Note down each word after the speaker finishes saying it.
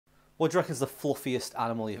What do you reckon is the fluffiest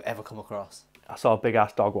animal you've ever come across? I saw a big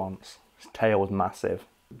ass dog once. His tail was massive.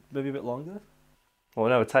 Maybe a bit longer? Well,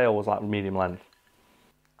 no, the tail was like medium length.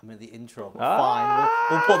 I mean the intro, but fine,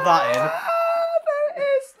 we'll put that in. There it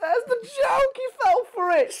is. There's the joke. He fell for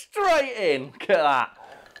it straight in. Look at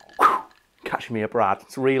that. Catch me a Brad.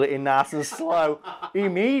 Let's reel it in nice and slow.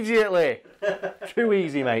 Immediately. Too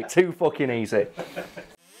easy, mate. Too fucking easy.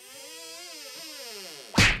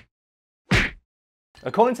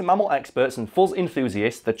 According to mammal experts and fuzz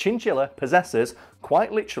enthusiasts, the chinchilla possesses,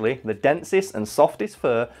 quite literally, the densest and softest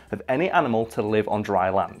fur of any animal to live on dry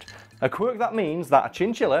land. A quirk that means that a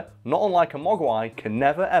chinchilla, not unlike a mogwai, can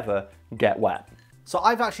never ever get wet. So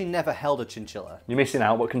I've actually never held a chinchilla. You're missing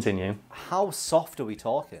out, but continue. How soft are we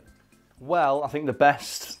talking? Well, I think the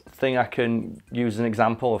best thing I can use as an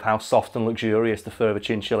example of how soft and luxurious the fur of a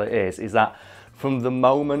chinchilla is that from the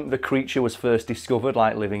moment the creature was first discovered,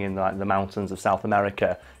 like living in the mountains of South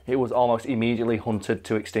America, it was almost immediately hunted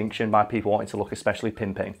to extinction by people wanting to look especially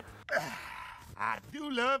pimping. I do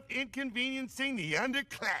love inconveniencing the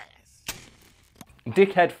underclass.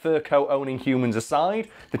 Dickhead fur coat owning humans aside,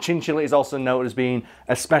 the chinchilla is also noted as being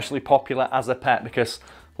especially popular as a pet because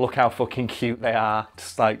look how fucking cute they are.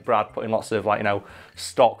 Just like Brad putting lots of, like, you know,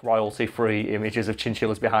 stock royalty free images of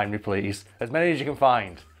chinchillas behind me, please. As many as you can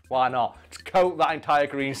find. Why not? Just coat that entire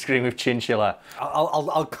green screen with chinchilla.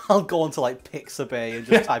 I'll go onto like Pixabay and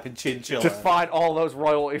just type in chinchilla. Just find all those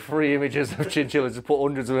royalty-free images of chinchillas and put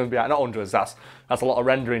hundreds of them behind. Not hundreds, that's a lot of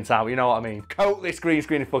rendering time, but you know what I mean. Coat this green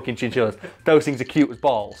screen of fucking chinchillas. Those things are cute as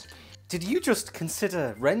balls. Did you just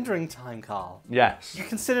consider rendering time, Karl? Yes. You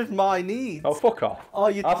considered my needs. Oh, fuck off. Oh,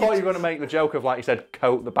 I thought you were going to make the joke of, like you said,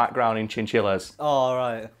 coat the background in chinchillas. Oh,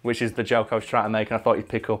 right. Which is the joke I was trying to make and I thought you'd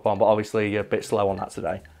pick up on, but obviously you're a bit slow on that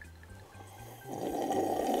today.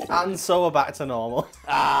 And so we're back to normal.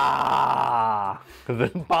 Ah, the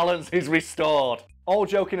balance is restored. All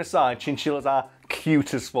joking aside, chinchillas are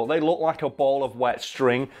cute as fuck. They look like a ball of wet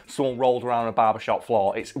string someone rolled around a barbershop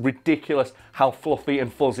floor. It's ridiculous how fluffy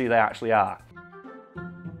and fuzzy they actually are.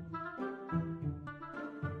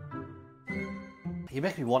 You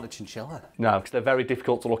make me want a chinchilla. No, because they're very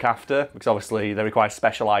difficult to look after, because obviously they require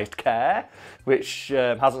specialised care, which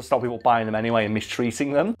hasn't stopped people buying them anyway and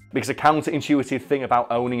mistreating them. Because a counterintuitive thing about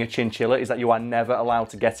owning a chinchilla is that you are never allowed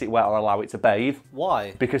to get it wet or allow it to bathe.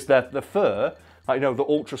 Why? Because the fur, like, you know, the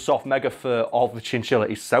ultra soft mega fur of the chinchilla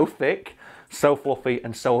is so thick, so fluffy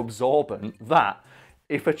and so absorbent that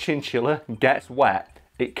if a chinchilla gets wet,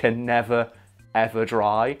 it can never ever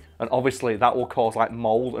dry, and obviously that will cause like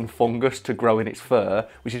mold and fungus to grow in its fur,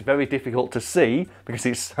 which is very difficult to see because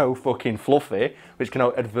it's so fucking fluffy, which can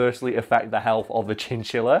adversely affect the health of the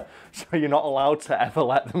chinchilla. So you're not allowed to ever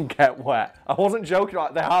let them get wet. I wasn't joking,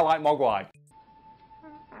 like, they are like mogwai.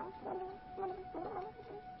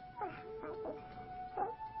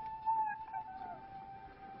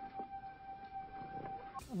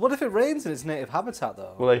 What if it rains in its native habitat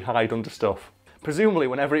though? Well, they hide under stuff. Presumably,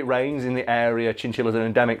 whenever it rains in the area chinchillas are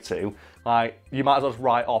endemic to, like, you might as well just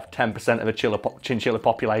write off 10% of the chinchilla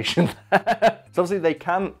population. So obviously they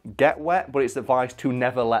can get wet, but it's advised to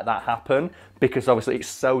never let that happen because obviously it's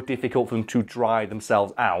so difficult for them to dry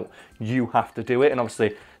themselves out. You have to do it, and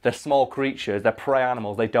obviously they're small creatures, they're prey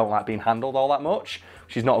animals, they don't like being handled all that much,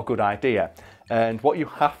 which is not a good idea. And what you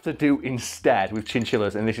have to do instead with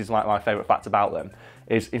chinchillas, and this is like my favourite fact about them,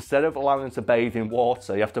 is instead of allowing them to bathe in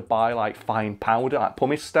water, you have to buy like fine powder, like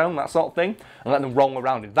pumice stone, that sort of thing, and let them roll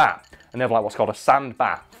around in that. And they have like what's called a sand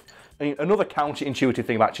bath. And another counterintuitive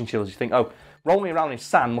thing about chinchillas, you think, oh, rolling around in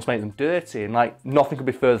sand must make them dirty, and like nothing could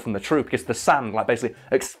be further from the truth because the sand like basically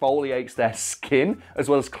exfoliates their skin as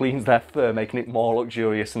well as cleans their fur, making it more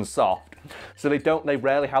luxurious and soft. So they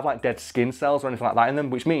rarely have like dead skin cells or anything like that in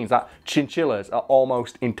them, which means that chinchillas are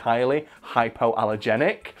almost entirely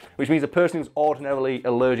hypoallergenic, which means a person who's ordinarily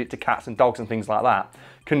allergic to cats and dogs and things like that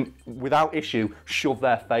can, without issue, shove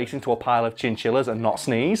their face into a pile of chinchillas and not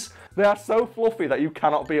sneeze. They are so fluffy that you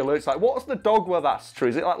cannot be allergic. Like, what's the dog where that's true?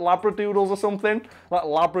 Is it like Labradoodles or something? Like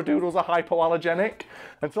Labradoodles are hypoallergenic?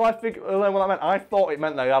 Until I learned what that meant, I thought it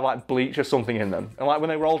meant they had like bleach or something in them. And like when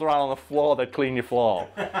they rolled around on the floor, they'd clean your floor.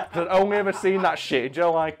 I'd only ever seen that shit, you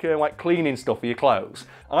know, like cleaning stuff for your clothes.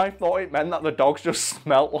 I thought it meant that the dogs just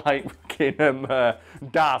smelt like fucking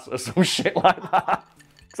Daz or some shit like that.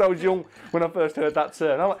 Because I was young when I first heard that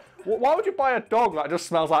term. I'm like, why would you buy a dog that just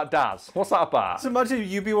smells like Daz? What's that about? So imagine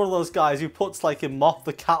you be one of those guys who puts like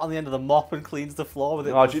the cat on the end of the mop and cleans the floor with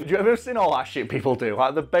it. Oh, do you ever seen all that shit people do?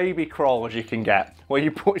 Like the baby crawlers you can get, where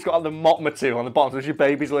it's got like the mop material on the bottom, so as your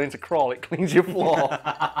baby's learning to crawl, it cleans your floor.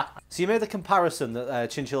 So you made the comparison that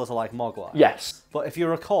chinchillas are like mogwai. Yes. But if you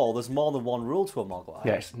recall, there's more than one rule to a mogwai.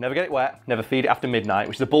 Yes, never get it wet, never feed it after midnight,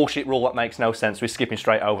 which is a bullshit rule that makes no sense. We're skipping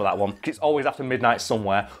straight over that one. It's always after midnight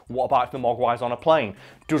somewhere. What about if the mogwai's on a plane?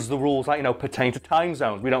 Does the rules, like, pertain to time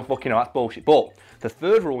zones? We don't fucking know, that's bullshit. But the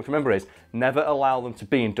third rule, to remember, is never allow them to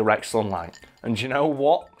be in direct sunlight. And do you know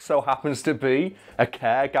what so happens to be a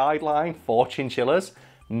care guideline for chinchillas?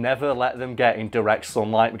 Never let them get in direct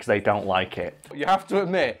sunlight because they don't like it. You have to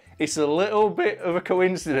admit, it's a little bit of a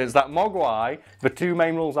coincidence that mogwai, the two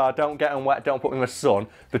main rules are don't get them wet, don't put them in the sun.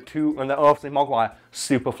 And then obviously mogwai,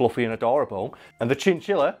 super fluffy and adorable. And the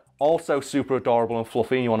chinchilla, also super adorable and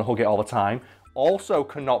fluffy and you want to hug it all the time, also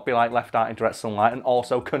cannot be like left out in direct sunlight and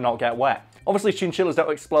also cannot get wet. Obviously chinchillas don't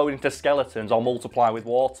explode into skeletons or multiply with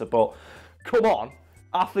water, but come on.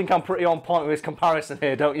 I think I'm pretty on point with this comparison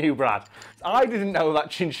here, don't you, Brad? I didn't know that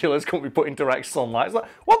chinchillas couldn't be put in direct sunlight. It's like,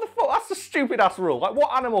 what the fuck? That's a stupid-ass rule. Like,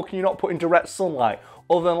 what animal can you not put in direct sunlight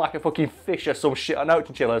other than like a fucking fish or some shit? I know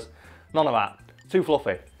chinchillas. None of that. Too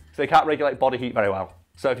fluffy. So they can't regulate body heat very well.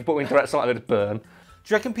 So if you put them in direct sunlight, they just burn. Do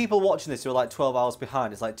you reckon people watching this who are like 12 hours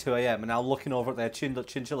behind, it's like 2 a.m, and now looking over at their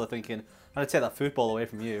chinchilla thinking, I'm going to take that football away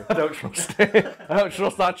from you? I don't trust it. I don't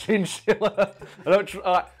trust that chinchilla.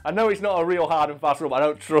 I know it's not a real hard and fast rule, but I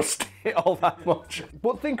don't trust it all that much.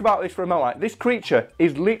 But think about this for a moment. Like, this creature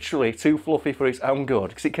is literally too fluffy for its own good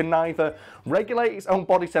because it can neither regulate its own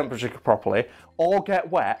body temperature properly or get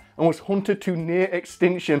wet, and was hunted to near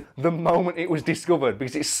extinction the moment it was discovered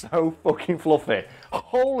because it's so fucking fluffy.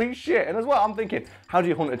 Holy shit. And as well, I'm thinking, how do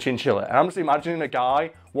you hunt a chinchilla? And I'm just imagining a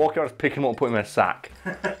guy walking around, picking them up and putting them in a sack.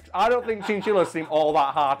 I don't think chinchillas seem all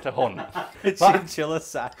that hard to hunt. A chinchilla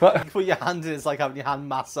sack. You put your hand in, it's like having your hand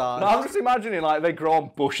massaged. No, I'm just imagining like they grow on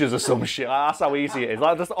bushes or some shit. Like, that's how easy it is.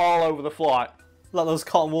 Like just all over the floor. Like those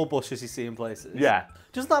cotton wool bushes you see in places. Yeah.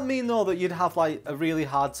 Doesn't that mean though that you'd have like a really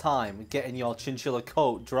hard time getting your chinchilla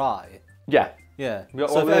coat dry? Yeah. Yeah. Well,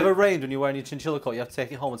 so if it ever rained when you're wearing your chinchilla coat, you have to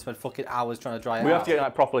take it home and spend fucking hours trying to dry it out. We have to get it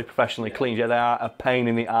like properly professionally cleaned. Yeah, they are a pain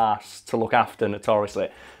in the arse to look after notoriously.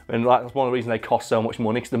 And like, that's one of the reasons they cost so much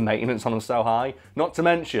money because the maintenance on them is so high. Not to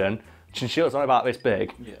mention, chinchillas aren't about this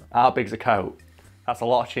big. Yeah. How big's a coat? That's a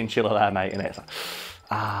lot of chinchilla there, mate, innit? It's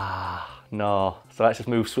like, no. So let's just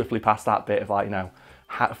move swiftly past that bit of like,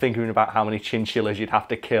 thinking about how many chinchillas you'd have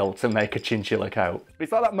to kill to make a chinchilla coat.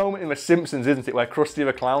 It's like that moment in The Simpsons, isn't it, where Krusty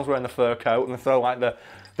the Clown's wearing the fur coat and they throw like the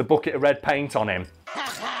bucket of red paint on him.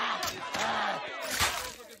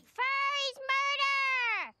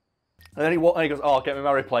 And then he goes, oh, get me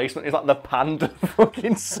my replacement. He's like the panda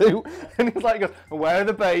fucking suit. And he's like, he goes, where are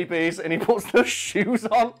the babies? And he puts the shoes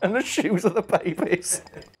on, and the shoes are the babies.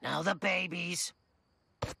 Now the babies.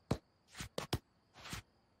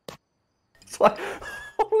 It's like,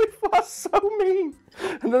 holy fuck, that's so mean.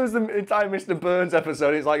 And then there's the entire Mr. Burns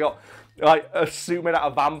episode. It's like got like a suit made out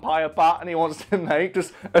of vampire bat, and he wants to make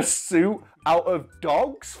just a suit out of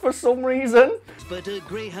dogs for some reason. But a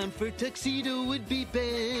greyhound for tuxedo would be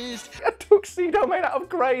best. A tuxedo made out of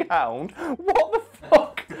greyhound? What the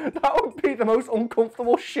fuck? That would be the most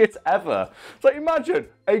uncomfortable shit ever. So imagine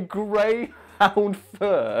a greyhound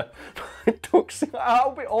fur tuxedo. That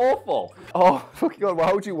would be awful. Oh, fucking God,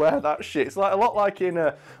 why would you wear that shit? It's like a lot like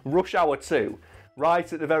in Rush Hour 2,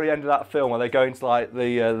 right at the very end of that film where they go into like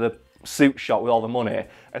the suit shop with all the money,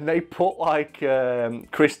 and they put like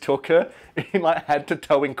Chris Tucker in like head to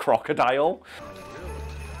toe in crocodile.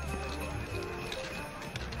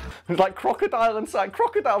 It's like crocodile inside.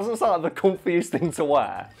 Crocodile doesn't sound like the comfiest thing to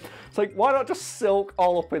wear. It's like, why not just silk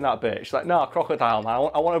all up in that bitch? Like, no, crocodile, man.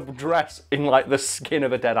 I want to dress in like the skin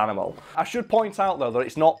of a dead animal. I should point out though that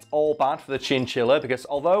it's not all bad for the chinchilla, because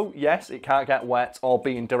although yes, it can't get wet or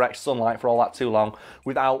be in direct sunlight for all that too long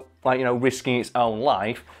without like, risking its own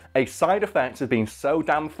life, a side effect of being so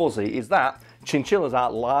damn fuzzy is that chinchillas are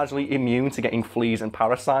largely immune to getting fleas and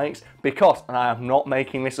parasites because, and I am not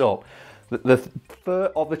making this up, the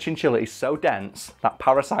fur of the chinchilla is so dense that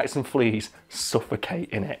parasites and fleas suffocate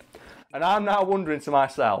in it. And I'm now wondering to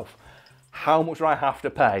myself, how much do I have to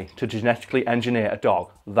pay to genetically engineer a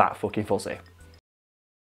dog that fucking fuzzy?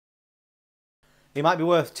 It might be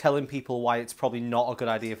worth telling people why it's probably not a good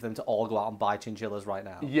idea for them to all go out and buy chinchillas right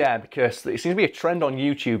now. Yeah, because it seems to be a trend on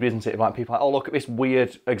YouTube, isn't it? Like people are like, oh, look at this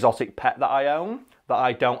weird exotic pet that I own that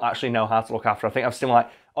I don't actually know how to look after. I think I've seen like,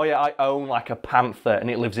 oh yeah, I own like a panther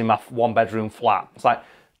and it lives in my one-bedroom flat. It's like,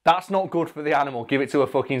 that's not good for the animal. Give it to a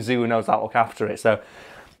fucking zoo who knows how to look after it. So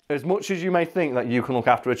as much as you may think that you can look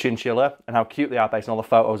after a chinchilla and how cute they are based on all the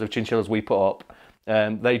photos of chinchillas we put up,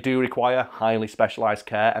 They do require highly specialised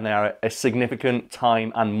care, and they are a significant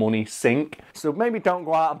time and money sink. So maybe don't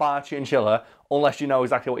go out and buy a chinchilla unless you know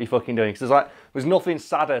exactly what you're fucking doing. Because there's nothing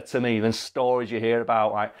sadder to me than stories you hear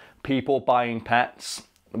about like people buying pets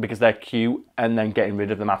because they're cute and then getting rid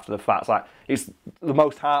of them after the fact. It's the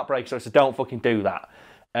most heartbreaking. So don't fucking do that.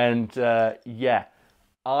 And yeah,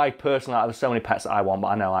 I personally, there's so many pets that I want, but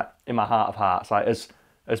I know like in my heart of hearts, like as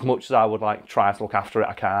much as I would like try to look after it,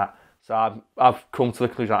 I can't. So I've come to the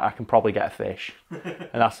conclusion that I can probably get a fish, and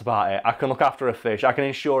that's about it. I can look after a fish. I can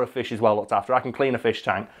ensure a fish is well looked after. I can clean a fish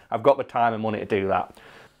tank. I've got the time and money to do that.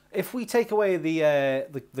 If we take away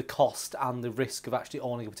the cost and the risk of actually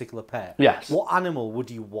owning a particular pet, yes, what animal would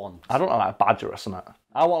you want? I don't know, like a badger or something.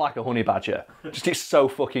 I want like a honey badger. Just it's so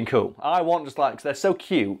fucking cool. I want just like, cause they're so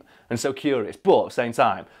cute and so curious, but at the same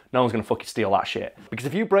time, no one's gonna fucking steal that shit. Because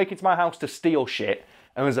if you break into my house to steal shit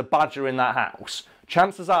and there's a badger in that house,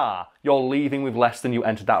 chances are you're leaving with less than you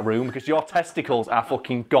entered that room because your testicles are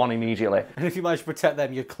fucking gone immediately. And if you manage to protect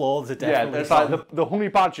them, your clothes are definitely it's like the honey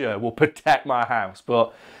badger will protect my house.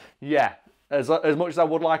 But yeah, as much as I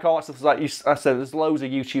would like all that stuff, like I said, there's loads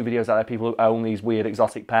of YouTube videos out there, people who own these weird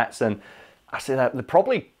exotic pets, and I say that they're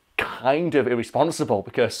probably kind of irresponsible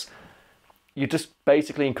because you're just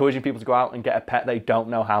basically encouraging people to go out and get a pet they don't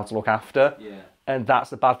know how to look after. Yeah. And that's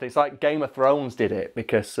the bad thing. It's like Game of Thrones did it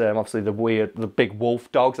because obviously the big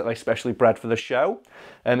wolf dogs that they specially bred for the show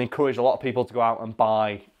encouraged a lot of people to go out and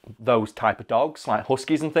buy those type of dogs, like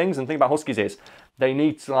huskies and things. And the thing about huskies is they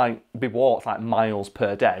need to like be walked like miles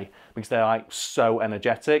per day because they're like so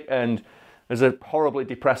energetic. And there's a horribly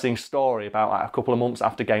depressing story about like a couple of months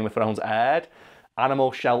after Game of Thrones aired,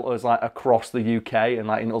 animal shelters like across the UK and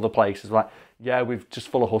like in other places like, yeah, we're just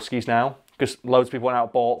full of huskies now. Because loads of people went out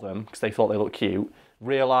and bought them because they thought they looked cute,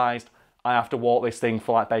 realised I have to walk this thing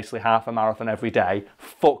for like basically half a marathon every day,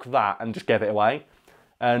 fuck that, and just gave it away.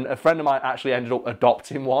 And a friend of mine actually ended up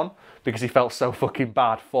adopting one because he felt so fucking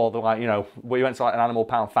bad for the like, you know, we went to like an animal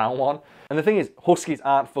pound, found one. And the thing is, huskies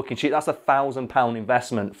aren't fucking cheap. That's £1,000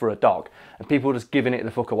 investment for a dog. And people were just giving it the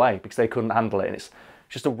fuck away because they couldn't handle it. And it's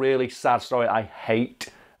just a really sad story I hate.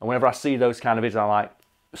 And whenever I see those kind of videos, I'm like,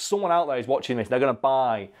 someone out there is watching this, they're going to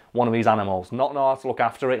buy one of these animals, not know how to look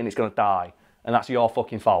after it, and it's going to die. And that's your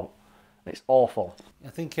fucking fault. It's awful.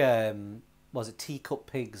 I think, was it teacup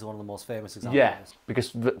pigs are one of the most famous examples? Yeah,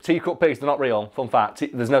 because the teacup pigs, they're not real. Fun fact,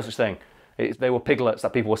 there's no such thing. They were piglets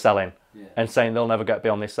that people were selling and saying they'll never get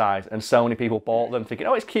beyond this size. And so many people bought them thinking,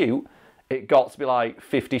 oh, it's cute. It got to be like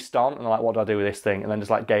 50 ston, and they're like, what do I do with this thing? And then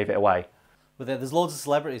just like gave it away. But there's loads of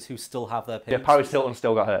celebrities who still have their pigs. Yeah, Paris Hilton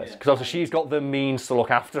still got hers. Because also she's got the means to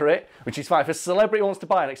look after it, which is fine. If a celebrity wants to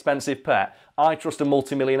buy an expensive pet, I trust a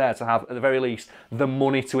multi-millionaire to have, at the very least, the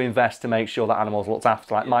money to invest to make sure that animal's looked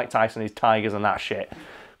after. Like Mike Tyson, his tigers and that shit.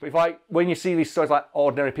 But if like, when you see these stories like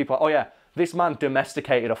ordinary people, like, oh yeah, this man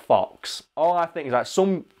domesticated a fox. All I think is like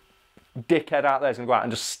some dickhead out there is going to go out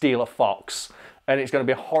and just steal a fox. And it's going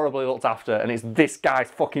to be horribly looked after, and it's this guy's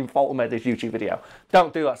fucking fault who made this YouTube video.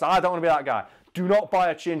 Don't do that. So I don't want to be that guy. Do not buy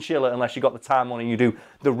a chinchilla unless you've got the time, money, and you do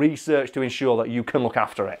the research to ensure that you can look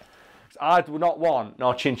after it. I do not want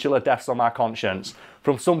no chinchilla deaths on my conscience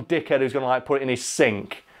from some dickhead who's going to like put it in his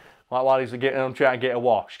sink like while he's trying to get a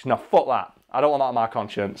wash. No, fuck that. I don't want that on my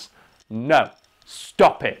conscience. No.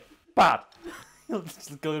 Stop it. Bad.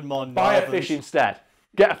 Buy a fish instead.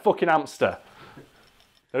 Get a fucking hamster.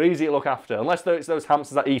 They're easy to look after. Unless it's those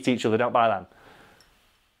hamsters that eat each other, don't buy them.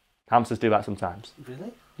 Hamsters do that sometimes.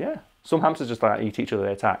 Really? Yeah. Some hamsters just like eat each other,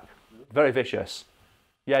 they attack. Very vicious.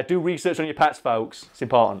 Yeah, do research on your pets, folks. It's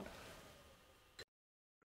important.